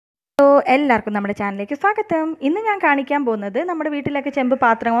എല്ലാവർക്കും നമ്മുടെ ചാനലിലേക്ക് സ്വാഗതം. ഇന്ന് ഞാൻ കാണിക്കാൻ പോകുന്നത് നമ്മുടെ വീട്ടിലൊക്കെ ചെമ്പ്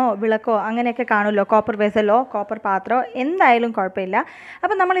പാത്രമോ വിളക്കോ അങ്ങനെയൊക്കെ കാണുമല്ലോ, കോപ്പർ വെസലോ കോപ്പർ പാത്രമോ എന്തായാലും കുഴപ്പമില്ല.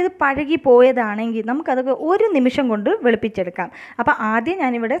 അപ്പോൾ നമ്മളിത് പഴകി പോയതാണെങ്കിൽ നമുക്കതൊക്കെ ഒരു നിമിഷം കൊണ്ട് വെളുപ്പിച്ചെടുക്കാം. അപ്പോൾ ആദ്യം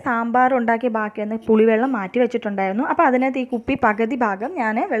ഞാനിവിടെ സാമ്പാർ ഉണ്ടാക്കിയ ബാക്കിയെന്ന് പുളിവെള്ളം മാറ്റി വെച്ചിട്ടുണ്ടായിരുന്നു. അപ്പോൾ അതിനകത്ത് ഈ കുപ്പി പകുതി ഭാഗം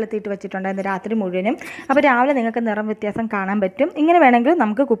ഞാൻ വെളുത്തിയിട്ട് വെച്ചിട്ടുണ്ടായിരുന്നു രാത്രി മുഴുവനും. അപ്പോൾ രാവിലെ നിങ്ങൾക്ക് നിറം വ്യത്യാസം കാണാൻ പറ്റും. ഇങ്ങനെ വേണമെങ്കിൽ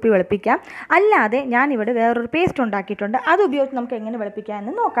നമുക്ക് കുപ്പി വെളുപ്പിക്കാം. അല്ലാതെ ഞാനിവിടെ വേറൊരു പേസ്റ്റ് ഉണ്ടാക്കിയിട്ടുണ്ട്. അത് ഉപയോഗിച്ച് നമുക്ക് എങ്ങനെ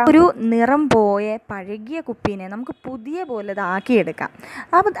വെളുപ്പിക്കാമെന്ന് നോക്കാം. ഒരു നിറം പോയ പഴകിയ കുപ്പീനെ നമുക്ക് പുതിയ പോലെ ഇതാക്കിയെടുക്കാം.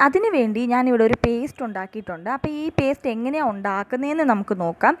 അപ്പോൾ അതിന് വേണ്ടി ഞാനിവിടെ ഒരു പേസ്റ്റ് ഉണ്ടാക്കിയിട്ടുണ്ട്. അപ്പോൾ ഈ പേസ്റ്റ് എങ്ങനെയാണ് ഉണ്ടാക്കുന്നതെന്ന് നമുക്ക്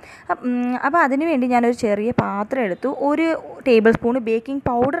നോക്കാം. അപ്പോൾ അതിന് വേണ്ടി ഞാനൊരു ചെറിയ പാത്രം എടുത്തു. 1 ടേബിൾ സ്പൂൺ ബേക്കിംഗ്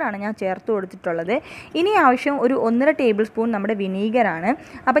പൗഡറാണ് ഞാൻ ചേർത്ത് കൊടുത്തിട്ടുള്ളത്. ഇനി ആവശ്യം ഒരു 1.5 ടേബിൾ സ്പൂൺ നമ്മുടെ വിനീഗറാണ്.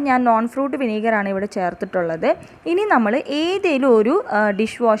 അപ്പോൾ ഞാൻ നോൺ ഫ്രൂട്ട് വിനീഗറാണ് ഇവിടെ ചേർത്തിട്ടുള്ളത്. ഇനി നമ്മൾ ഏതെങ്കിലും ഒരു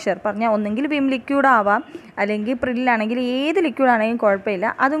ഡിഷ് വാഷർ പറഞ്ഞാൽ ഒന്നെങ്കിൽ വിം ലിക്വിഡ് ആവാം, അല്ലെങ്കിൽ പ്രില്ലാണെങ്കിൽ ഏത് ലിക്വിഡ് ആണെങ്കിലും കുഴപ്പമില്ല,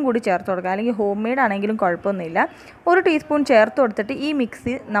 അതും കൂടി ചേർത്ത് കൊടുക്കുക. അല്ലെങ്കിൽ ഹോം മെയ്ഡ് ആണെങ്കിലും കുഴപ്പമൊന്നുമില്ല. 1 ടീസ്പൂൺ ചേർത്ത് കൊടുത്തിട്ട് ഈ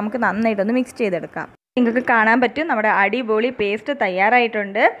മിക്സി നമുക്ക് നന്നായിട്ടൊന്ന് മിക്സ് ചെയ്തെടുക്കാം. നിങ്ങൾക്ക് കാണാൻ പറ്റും നമ്മുടെ അടിപൊളി പേസ്റ്റ്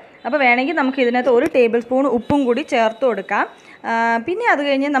തയ്യാറായിട്ടുണ്ട്. അപ്പോൾ വേണമെങ്കിൽ നമുക്ക് ഇതിനകത്ത് 1 ടേബിൾ സ്പൂൺ ഉപ്പും കൂടി ചേർത്ത് കൊടുക്കാം. പിന്നെ അത്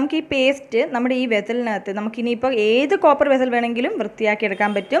കഴിഞ്ഞ് നമുക്ക് ഈ പേസ്റ്റ് നമ്മുടെ ഈ വെസലിനകത്ത് നമുക്കിനിയിപ്പോൾ ഏത് കോപ്പർ വെസൽ വേണമെങ്കിലും വൃത്തിയാക്കി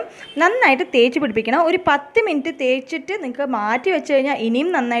എടുക്കാൻ പറ്റും. നന്നായിട്ട് തേച്ച് പിടിപ്പിക്കണം. ഒരു 10 മിനിറ്റ് തേച്ചിട്ട് നിങ്ങൾക്ക് മാറ്റി വെച്ച് കഴിഞ്ഞാൽ ഇനിയും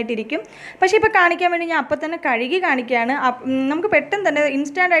നന്നായിട്ടിരിക്കും. പക്ഷേ ഇപ്പോൾ കാണിക്കാൻ വേണ്ടി ഞാൻ അപ്പം തന്നെ കഴുകി കാണിക്കുകയാണ്. നമുക്ക് പെട്ടെന്ന് തന്നെ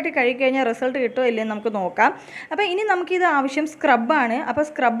ഇൻസ്റ്റാൻ്റായിട്ട് കഴുകി കഴിഞ്ഞാൽ റിസൾട്ട് കിട്ടുമോ ഇല്ലെന്ന് നമുക്ക് നോക്കാം. അപ്പോൾ ഇനി നമുക്കിത് ആവശ്യം സ്ക്രബ്ബാണ്. അപ്പോൾ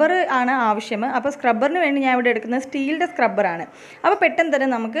സ്ക്രബ്ബർ ആണ് ആവശ്യം. അപ്പോൾ സ്ക്രബ്ബറിന് വേണ്ടി ഞാൻ ഇവിടെ എടുക്കുന്നത് സ്റ്റീലിൻ്റെ സ്ക്രബ്ബറാണ്. അപ്പോൾ പെട്ടെന്ന് തന്നെ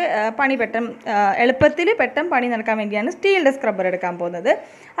നമുക്ക് എളുപ്പത്തിൽ പെട്ടെന്ന് പണി നടക്കാൻ വേണ്ടിയാണ് സ്റ്റീലിൻ്റെ സ്ക്രബ്ബർ എടുക്കാൻ പോകുന്നത്.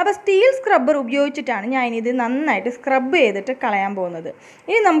 അപ്പോൾ സ്റ്റീൽ സ്ക്രബ്ബർ ഉപയോഗിച്ചിട്ടാണ് ഞാൻ ഇത് നന്നായിട്ട് സ്ക്രബ് ചെയ്തിട്ട് കളയാൻ പോകുന്നത്.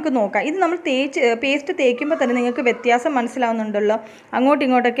 ഇനി നമുക്ക് നോക്കാം. ഇത് നമ്മൾ പേസ്റ്റ് തേക്കുമ്പോൾ തന്നെ നിങ്ങൾക്ക് വ്യത്യാസം മനസ്സിലാവുന്നുണ്ടല്ലോ. അങ്ങോട്ടും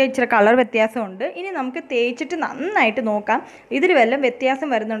ഇങ്ങോട്ടൊക്കെ ഇച്ചിരി കളർ വ്യത്യാസമുണ്ട്. ഇനി നമുക്ക് തേച്ചിട്ട് നന്നായിട്ട് നോക്കാം ഇതിൽ വല്ലതും വ്യത്യാസം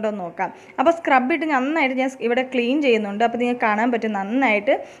വരുന്നുണ്ടോ എന്ന് നോക്കാം. അപ്പോൾ സ്ക്രബ് ഇട്ട് നന്നായിട്ട് ഞാൻ ഇവിടെ ക്ലീൻ ചെയ്യുന്നുണ്ട്. അപ്പോൾ നിങ്ങൾക്ക് കാണാൻ പറ്റും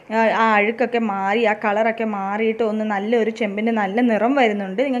നന്നായിട്ട് ആ അഴുക്കൊക്കെ മാറി ആ കളറൊക്കെ മാറിയിട്ട് ഒന്ന് നല്ലൊരു ചെമ്പിൻ്റെ നല്ല നിറം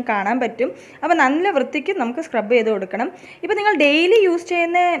വരുന്നുണ്ട്. നിങ്ങൾക്ക് കാണാൻ പറ്റും. അപ്പോൾ നല്ല വൃത്തിക്ക് നമുക്ക് സ്ക്രബ് ചെയ്ത് കൊടുക്കണം. ഇപ്പോൾ നിങ്ങൾ ഡെയിലി യൂസ്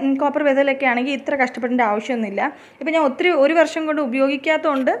ചെയ്യുന്ന കോപ്പർ വെസലൊക്കെ ആണെങ്കിൽ ഇത്ര കഷ്ടപ്പെടേണ്ട ആവശ്യമൊന്നുമില്ല. ഇപ്പോൾ ഞാൻ ഒരു വർഷം കൊണ്ട്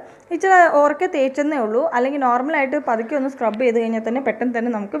ഉപയോഗിക്കാത്തതുകൊണ്ട് ഇച്ചിരി ഓർക്കെ തേച്ചെന്നേ ഉള്ളൂ. അല്ലെങ്കിൽ നോർമലായിട്ട് പതുക്കെ ഒന്ന് സ്ക്രബ് ചെയ്ത് കഴിഞ്ഞാൽ തന്നെ പെട്ടെന്ന്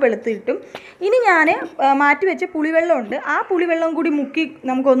തന്നെ നമുക്ക് വെളുത്ത് കിട്ടും. ഇനി ഞാൻ മാറ്റി വെച്ച പുളിവെള്ളമുണ്ട്. ആ പുളിവെള്ളം കൂടി മുക്കി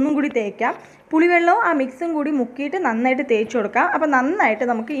നമുക്കൊന്നും കൂടി തേക്കാം. പുളിവെള്ളവും ആ മിക്സും കൂടി മുക്കിയിട്ട് നന്നായിട്ട് തേച്ച് കൊടുക്കാം. അപ്പോൾ നന്നായിട്ട്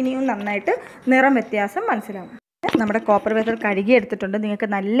നമുക്ക് ഇനിയും നന്നായിട്ട് നിറം വ്യത്യാസം മനസ്സിലാവും. നമ്മുടെ കോപ്പർ വെസൽ കഴുകി എടുത്തിട്ടുണ്ട്. നിങ്ങൾക്ക്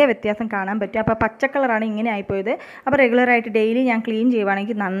നല്ല വ്യത്യാസം കാണാൻ പറ്റും. അപ്പോൾ പച്ച കളറാണ് ഇങ്ങനെ ആയിപ്പോയത്. അപ്പോൾ റെഗുലറായിട്ട് ഡെയിലി ഞാൻ ക്ലീൻ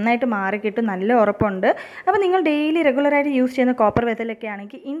ചെയ്യുവാണെങ്കിൽ നന്നായിട്ട് മാറിക്കിട്ടും, നല്ല ഉറപ്പുണ്ട്. അപ്പോൾ നിങ്ങൾ ഡെയിലി റെഗുലറായിട്ട് യൂസ് ചെയ്യുന്ന കോപ്പർ വെസലൊക്കെ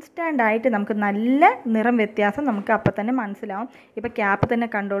ആണെങ്കിൽ ഇൻസ്റ്റാൻ്റ് ആയിട്ട് നമുക്ക് നല്ല നിറം വ്യത്യാസം നമുക്ക് അപ്പം തന്നെ മനസ്സിലാവും. ഇപ്പോൾ ക്യാപ്പ് തന്നെ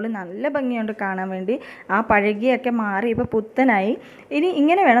കണ്ടോളൂ, നല്ല ഭംഗിയുണ്ട് കാണാൻ വേണ്ടി. ആ പഴകിയൊക്കെ മാറി ഇപ്പോൾ പുത്തനായി. ഇനി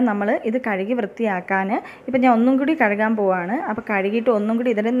ഇങ്ങനെ വേണം നമ്മൾ ഇത് കഴുകി വൃത്തിയാക്കാൻ. ഇപ്പോൾ ഞാൻ ഒന്നും കൂടി കഴുകാൻ പോവാണ്. അപ്പോൾ കഴുകിയിട്ട് ഒന്നും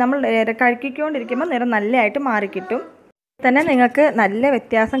കൂടി ഇതിന് നമ്മൾ കഴുകിക്കൊണ്ടിരിക്കുമ്പോൾ നിറം നല്ലതായിട്ട് മാറിക്കിട്ടും. തന്നെ നിങ്ങൾക്ക് നല്ല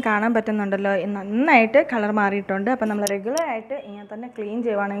വ്യത്യാസം കാണാൻ പറ്റുന്നുണ്ടല്ലോ. നന്നായിട്ട് കളർ മാറിയിട്ടുണ്ട്. അപ്പോൾ നമ്മൾ റെഗുലറായിട്ട് ഇങ്ങനെ തന്നെ ക്ലീൻ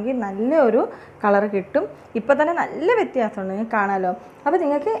ചെയ്യുവാണെങ്കിൽ നല്ലൊരു കളർ കിട്ടും. ഇപ്പോൾ തന്നെ നല്ല വ്യത്യാസമുണ്ട്, നിങ്ങൾക്ക് കാണാമല്ലോ. അപ്പോൾ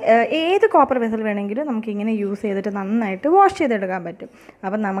നിങ്ങൾക്ക് ഏത് കോപ്പർ വെസൽ വേണമെങ്കിലും നമുക്കിങ്ങനെ യൂസ് ചെയ്തിട്ട് നന്നായിട്ട് വാഷ് ചെയ്തെടുക്കാൻ പറ്റും.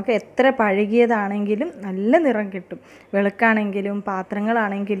 അപ്പം നമുക്ക് എത്ര പഴകിയതാണെങ്കിലും നല്ല നിറം കിട്ടും. വെളുക്കാണെങ്കിലും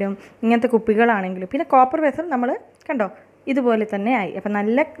പാത്രങ്ങളാണെങ്കിലും ഇങ്ങനത്തെ കുപ്പികളാണെങ്കിലും. പിന്നെ കോപ്പർ വെസൽ നമ്മൾ കണ്ടോ ഇതുപോലെ തന്നെ ആയി. അപ്പോൾ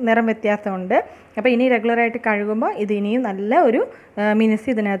നല്ല നിറം വ്യത്യാസമുണ്ട്. അപ്പോൾ ഇനി റെഗുലറായിട്ട് കഴുകുമ്പോൾ ഇത് ഇനിയും നല്ല ഒരു മിനുസ്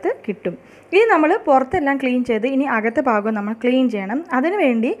ഇതിനകത്ത് കിട്ടും. ഇനി നമ്മൾ പുറത്തെല്ലാം ക്ലീൻ ചെയ്ത് ഇനി അകത്തെ ഭാഗം നമ്മൾ ക്ലീൻ ചെയ്യണം. അതിന്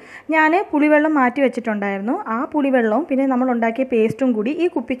വേണ്ടി ഞാൻ പുളിവെള്ളം മാറ്റി വെച്ചിട്ടുണ്ടായിരുന്നു. ആ പുളിവെള്ളവും പിന്നെ നമ്മൾ ഉണ്ടാക്കിയ പേസ്റ്റും കൂടി ഈ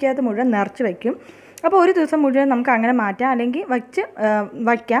കുപ്പിക്കകത്ത് മുഴുവൻ നിറച്ച് വയ്ക്കും. അപ്പോൾ ഒരു ദിവസം മുഴുവൻ നമുക്ക് അങ്ങനെ മാറ്റാം, അല്ലെങ്കിൽ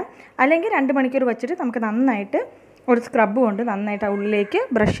വയ്ക്കാം. അല്ലെങ്കിൽ 2 മണിക്കൂർ വെച്ചിട്ട് നമുക്ക് നന്നായിട്ട് ഒരു സ്ക്രബ് കൊണ്ട് നന്നായിട്ട് ഉള്ളിലേക്ക്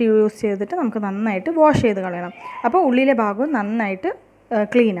ബ്രഷ് യൂസ് ചെയ്തിട്ട് നമുക്ക് നന്നായിട്ട് വാഷ് ചെയ്ത് കളയണം. അപ്പോൾ ഉള്ളിലെ ഭാഗവും നന്നായിട്ട്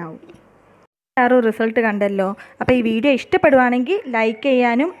ക്ലീൻ ആവും. റിസൾട്ട് കണ്ടല്ലോ. അപ്പോൾ ഈ വീഡിയോ ഇഷ്ടപ്പെടുവാണെങ്കിൽ ലൈക്ക്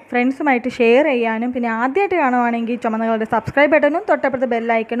ചെയ്യാനും ഫ്രണ്ട്സുമായിട്ട് ഷെയർ ചെയ്യാനും പിന്നെ ആദ്യമായിട്ട് കാണുവാണെങ്കിൽ ചുമന്ന കളറുടെ സബ്സ്ക്രൈബ് ബട്ടണും തൊട്ടപ്പുറത്തെ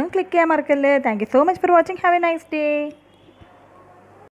ബെൽ ഐക്കണും ക്ലിക്ക് ചെയ്യാൻ മറക്കല്ലേ. Thank you so much for watching. Have A nice day.